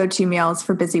your go-to meals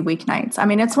for busy weeknights? I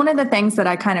mean, it's one of the things that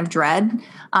I kind of dread.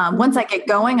 Once I get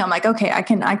going, I'm like, okay, I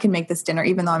can make this dinner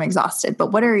even though I'm exhausted.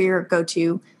 But what are your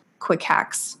go-to quick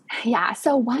hacks? Yeah.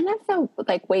 So one of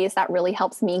the ways that really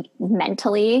helps me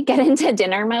mentally get into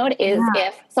dinner mode is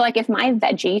if my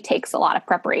veggie takes a lot of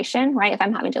preparation, right? If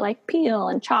I'm having to peel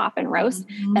and chop and roast,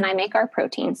 then I make our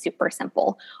protein super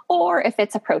simple. Or if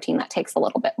it's a protein that takes a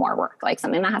little bit more work, like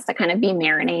something that has to kind of be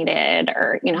marinated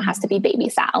or, has to be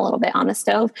babysat a little bit on the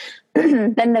stove,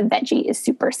 then the veggie is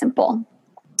super simple.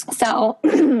 So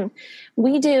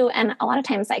we do, and a lot of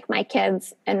times my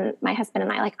kids and my husband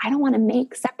and I don't want to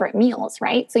make separate meals,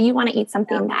 right? So you want to eat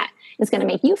something that is going to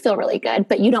make you feel really good,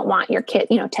 but you don't want your kid,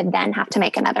 to then have to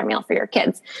make another meal for your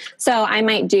kids. So I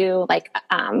might do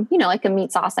a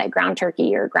meat sauce, like ground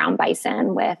turkey or ground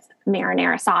bison with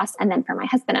marinara sauce. And then for my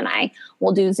husband and I,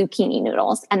 we'll do zucchini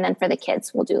noodles. And then for the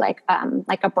kids, we'll do like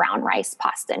a brown rice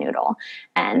pasta noodle.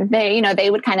 And they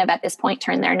would kind of at this point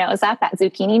turn their nose up at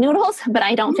zucchini noodles, but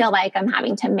I don't feel like I'm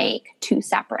having to make two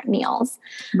separate meals.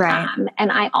 Right.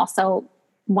 And I also,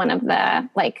 one of the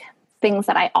things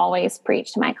that I always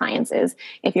preach to my clients is,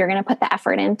 if you're going to put the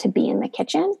effort in to be in the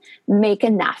kitchen, make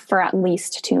enough for at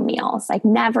least two meals.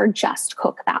 Never just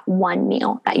cook that one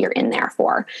meal that you're in there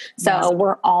for. So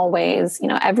we're always,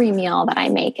 every meal that I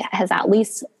make has at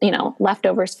least,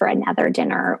 leftovers for another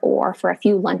dinner or for a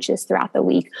few lunches throughout the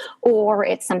week, or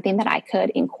it's something that I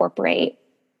could incorporate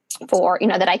for,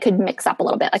 that I could mix up a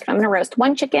little bit. Like if I'm going to roast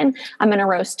one chicken, I'm going to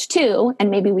roast two, and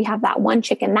maybe we have that one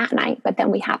chicken that night, but then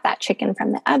we have that chicken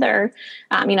from the other,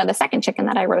 the second chicken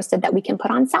that I roasted that we can put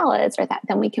on salads, or that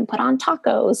then we can put on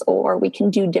tacos, or we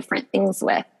can do different things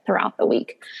with throughout the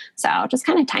week. So just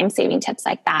kind of time-saving tips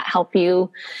like that help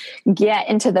you get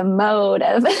into the mode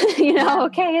of,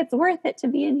 okay, it's worth it to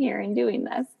be in here and doing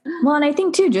this. Well, and I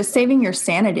think too, just saving your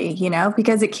sanity,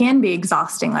 because it can be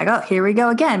exhausting. Like, oh, here we go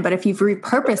again. But if you've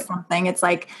repurposed something, it's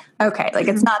like, okay,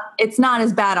 it's not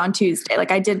as bad on Tuesday.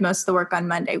 Like I did most of the work on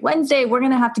Monday. Wednesday, we're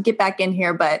going to have to get back in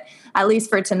here. But at least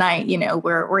for tonight,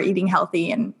 we're eating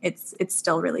healthy and it's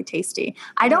still really tasty.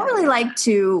 I don't really like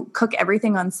to cook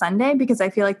everything on Sunday because I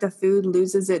feel like the food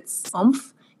loses its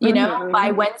oomph,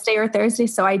 by Wednesday or Thursday.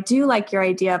 So I do like your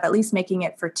idea of at least making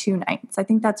it for 2 nights. I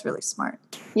think that's really smart.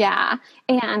 Yeah.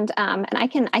 And I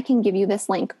can give you this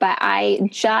link, but I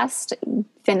just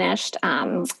finished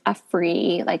a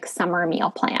free summer meal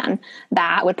plan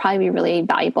that would probably be really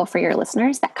valuable for your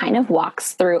listeners, that kind of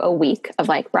walks through a week of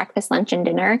breakfast, lunch, and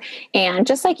dinner. And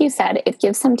just like you said, it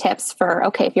gives some tips for,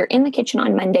 okay, if you're in the kitchen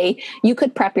on Monday, you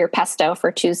could prep your pesto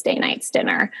for Tuesday night's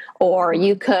dinner, or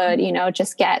you could,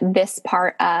 just get this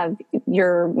part of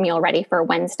your meal ready for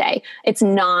Wednesday. It's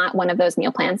not one of those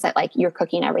meal plans that you're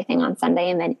cooking everything on Sunday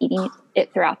and then eating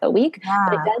it throughout the week. Yeah.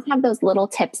 But it does have those little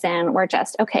tips in where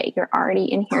just, okay, you're already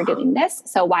in here doing this.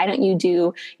 So why don't you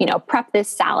do, prep this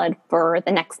salad for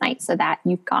the next night so that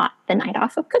you've got the night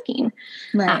off of cooking.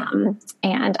 Right.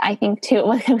 And I think too,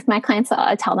 with my clients,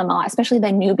 I tell them a lot, especially the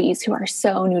newbies who are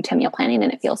so new to meal planning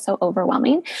and it feels so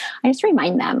overwhelming. I just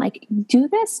remind them, do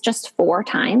this just 4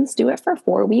 times, do it for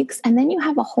 4 weeks. And then you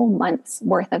have a whole month's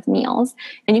worth of meals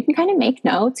and you can kind of make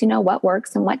notes, what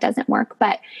works and what doesn't work.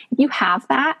 But if you have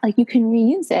that, you can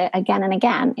reuse it again and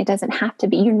again. It doesn't have to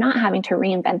be, you're not having to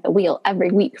reinvent the wheel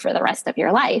every week for the rest of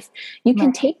your life. You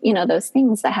can take, those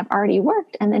things that have already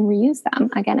worked and then reuse them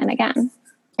again and again.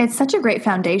 It's such a great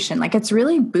foundation. It's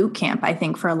really boot camp, I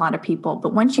think, for a lot of people.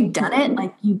 But once you've done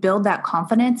it, you build that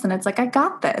confidence and it's I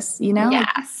got this,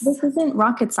 Yes. This isn't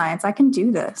rocket science. I can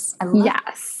do this. I love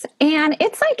Yes. And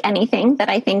it's like anything that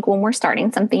I think when we're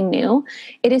starting something new,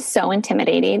 it is so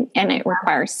intimidating and it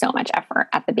requires so much effort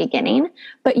at the beginning,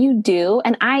 but you do.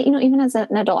 And I, even as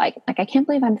an adult, I can't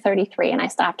believe I'm 33 and I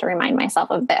still have to remind myself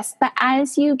of this, but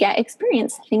as you get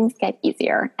experience, things get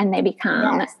easier and they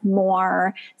become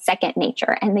more second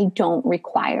nature. And and they don't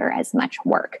require as much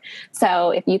work. So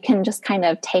if you can just kind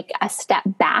of take a step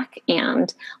back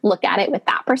and look at it with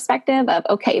that perspective of,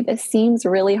 okay, this seems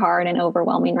really hard and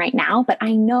overwhelming right now, but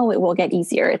I know it will get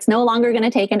easier. It's no longer going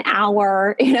to take an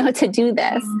hour, to do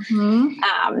this.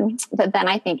 But then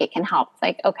I think it can help,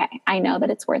 like, okay, I know that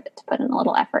it's worth it to put in a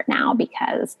little effort now,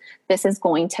 because this is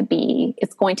going to be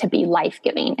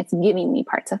life-giving. It's giving me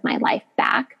parts of my life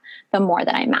back the more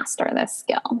that I master this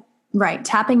skill. Right.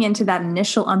 Tapping into that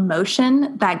initial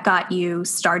emotion that got you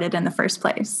started in the first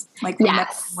place. Like,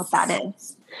 yes, what that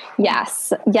is.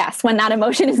 Yes. Yes. When that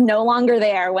emotion is no longer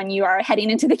there, when you are heading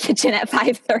into the kitchen at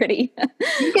 5:30,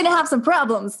 you're going to have some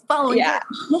problems following. Yeah.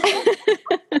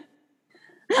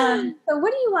 So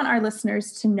what do you want our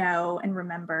listeners to know and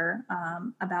remember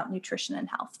about nutrition and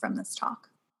health from this talk?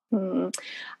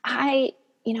 I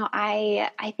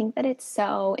think that it's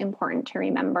so important to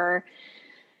remember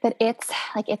that it's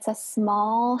a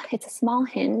small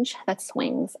hinge that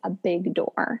swings a big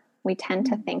door. We tend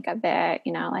to think of it,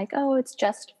 like, oh, it's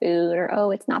just food, or,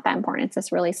 oh, it's not that important. It's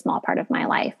this really small part of my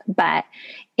life, but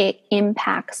it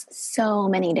impacts so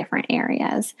many different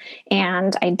areas.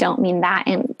 And I don't mean that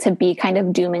to be kind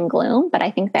of doom and gloom, but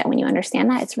I think that when you understand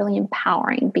that, it's really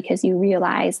empowering, because you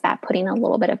realize that putting a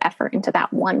little bit of effort into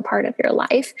that one part of your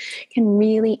life can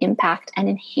really impact and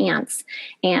enhance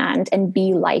and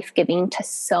be life-giving to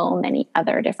so many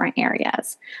other different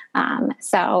areas.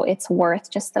 So it's worth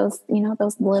just those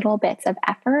little bits of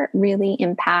effort really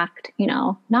impact,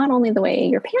 not only the way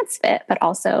your pants fit, but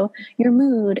also your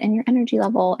mood and your energy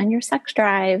level and your sex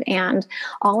drive and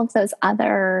all of those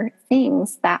other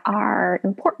things that are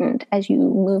important as you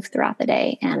move throughout the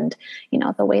day. And,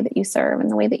 the way that you serve and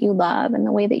the way that you love and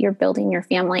the way that you're building your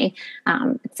family,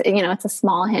 it's a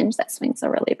small hinge that swings a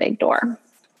really big door.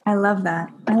 I love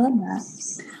that.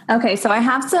 Okay, so I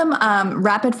have some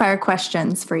rapid fire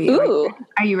questions for you. Ooh.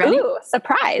 Are you ready? Ooh,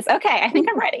 surprise. Okay, I think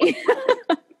I'm ready.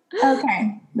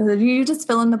 Okay. You just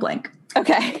fill in the blank.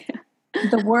 Okay.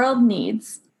 The world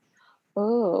needs.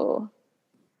 Ooh,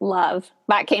 love.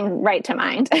 That came right to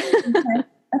mind. Okay,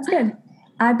 that's good.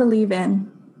 I believe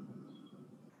in.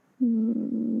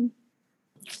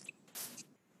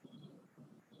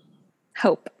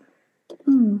 Hope.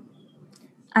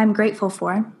 I'm grateful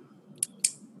for.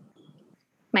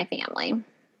 My family.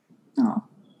 Oh.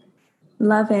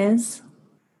 Love is.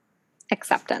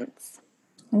 Acceptance.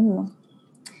 Ooh.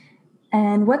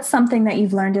 And what's something that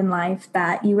you've learned in life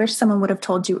that you wish someone would have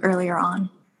told you earlier on?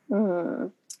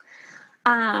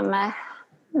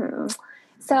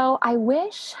 So I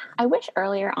wish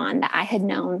earlier on that I had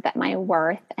known that my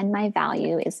worth and my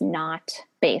value is not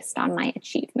based on my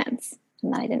achievements,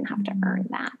 and that I didn't have to earn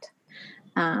that.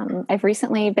 I've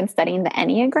recently been studying the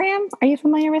Enneagram. Are you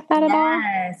familiar with that at all?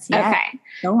 Yes. Okay.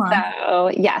 Go on. So,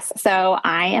 yes. So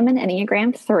I am an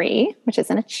Enneagram 3, which is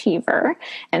an achiever.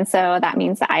 And so that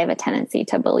means that I have a tendency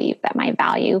to believe that my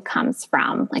value comes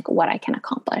from like what I can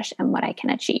accomplish and what I can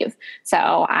achieve. So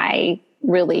I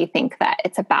really think that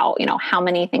it's about, how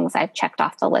many things I've checked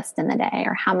off the list in the day,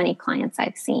 or how many clients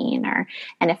I've seen,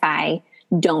 and if I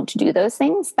don't do those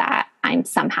things, that I'm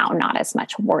somehow not as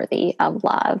much worthy of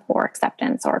love or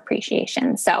acceptance or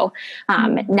appreciation. So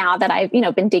now that I've,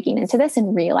 been digging into this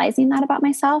and realizing that about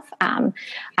myself,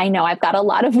 I know I've got a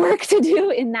lot of work to do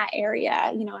in that area,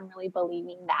 and really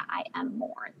believing that I am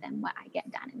more than what I get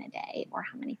done in a day, or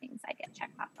how many things I get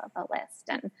checked off of a list,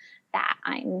 and that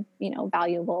I'm,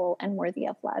 valuable and worthy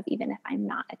of love, even if I'm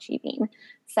not achieving.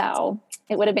 So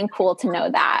it would have been cool to know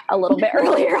that a little bit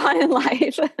earlier on in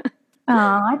life.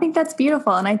 Oh, I think that's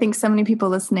beautiful. And I think so many people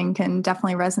listening can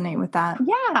definitely resonate with that.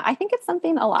 Yeah, I think it's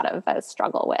something a lot of us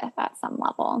struggle with at some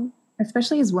level.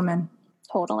 Especially as women.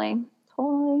 Totally.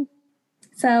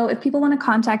 So if people want to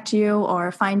contact you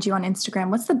or find you on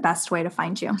Instagram, what's the best way to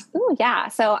find you? Oh, yeah.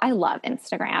 So I love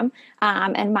Instagram.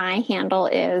 And my handle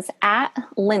is at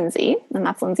Lindsay, and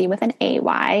that's Lindsay with an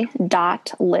AY,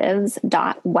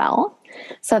 .lives.well.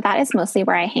 So that is mostly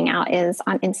where I hang out, is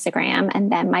on Instagram.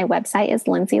 And then my website is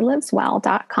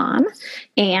lindsayliveswell.com.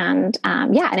 And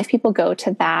and if people go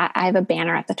to that, I have a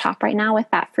banner at the top right now with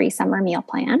that free summer meal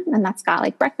plan. And that's got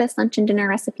like breakfast, lunch, and dinner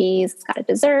recipes. It's got a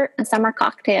dessert, a summer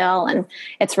cocktail, and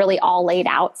it's really all laid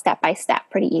out step by step,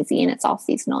 pretty easy. And it's all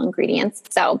seasonal ingredients.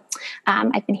 So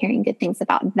I've been hearing good things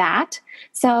about that.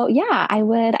 So yeah, I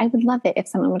would love it if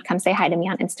someone would come say hi to me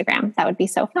on Instagram. That would be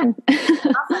so fun.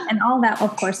 Awesome. And all that,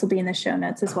 of course, will be in the show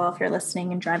notes as well if you're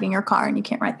listening and driving your car and you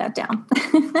can't write that down.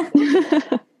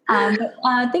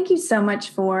 Thank you so much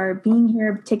for being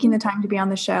here, taking the time to be on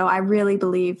the show. I really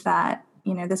believe that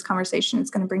this conversation is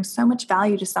going to bring so much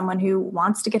value to someone who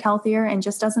wants to get healthier and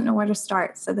just doesn't know where to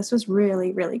start. So this was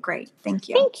really, really great. Thank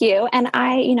you. Thank you. And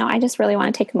I just really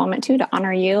want to take a moment too to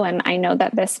honor you. And I know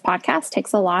that this podcast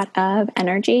takes a lot of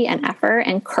energy and effort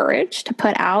and courage to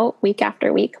put out week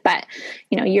after week, but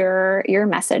your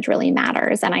message really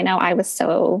matters. And I know I was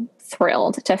so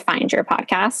thrilled to find your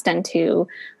podcast and to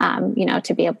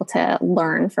be able to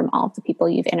learn from all of the people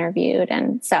you've interviewed.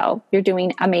 And so you're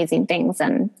doing amazing things,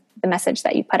 and the message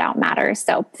that you put out matters.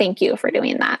 So thank you for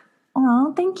doing that.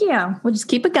 Oh, thank you. We'll just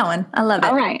keep it going. I love it.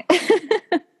 All right.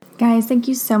 Guys, thank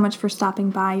you so much for stopping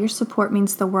by. Your support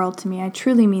means the world to me. I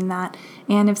truly mean that.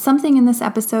 And if something in this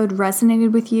episode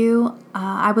resonated with you,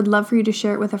 I would love for you to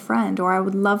share it with a friend, or I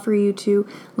would love for you to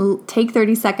take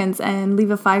 30 seconds and leave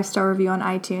a 5-star review on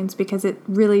iTunes, because it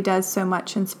really does so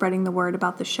much in spreading the word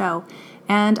about the show.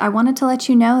 And I wanted to let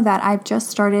you know that I've just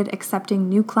started accepting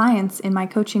new clients in my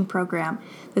coaching program.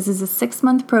 This is a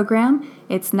 6-month program.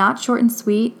 It's not short and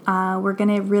sweet. We're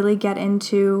going to really get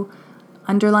into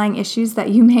underlying issues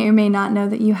that you may or may not know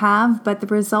that you have, but the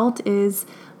result is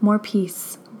more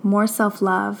peace, more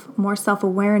self-love, more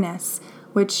self-awareness,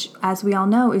 which, as we all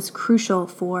know, is crucial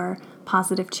for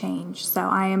positive change. So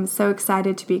I am so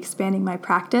excited to be expanding my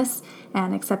practice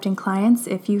and accepting clients.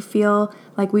 If you feel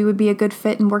like we would be a good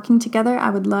fit in working together,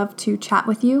 I would love to chat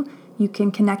with you. You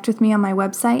can connect with me on my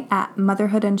website at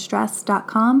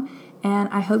motherhoodunstressed.com, and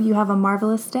I hope you have a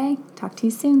marvelous day. Talk to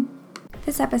you soon.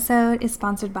 This episode is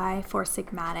sponsored by Four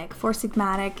Sigmatic. Four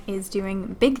Sigmatic is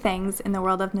doing big things in the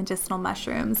world of medicinal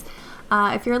mushrooms.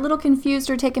 If you're a little confused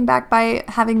or taken back by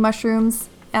having mushrooms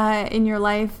in your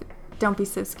life, don't be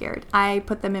so scared. I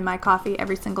put them in my coffee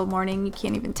every single morning. You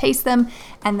can't even taste them.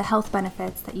 And the health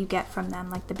benefits that you get from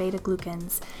them, like the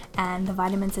beta-glucans and the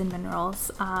vitamins and minerals,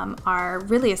 are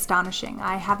really astonishing.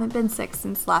 I haven't been sick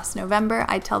since last November.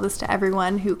 I tell this to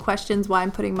everyone who questions why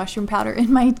I'm putting mushroom powder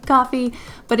in my coffee,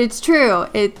 but it's true.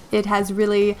 It has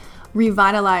really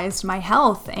revitalized my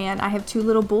health, and I have 2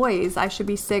 little boys. I should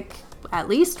be sick at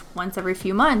least once every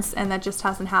few months, and that just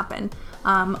hasn't happened.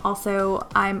 Also,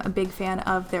 I'm a big fan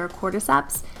of their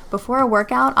cordyceps. Before a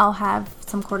workout, I'll have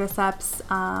some cordyceps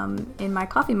in my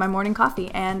coffee, my morning coffee,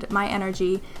 and my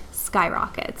energy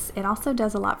skyrockets. It also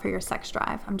does a lot for your sex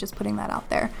drive. I'm just putting that out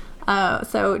there.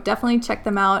 So definitely check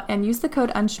them out and use the code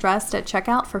UNSTRESSED at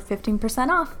checkout for 15%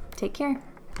 off. Take care.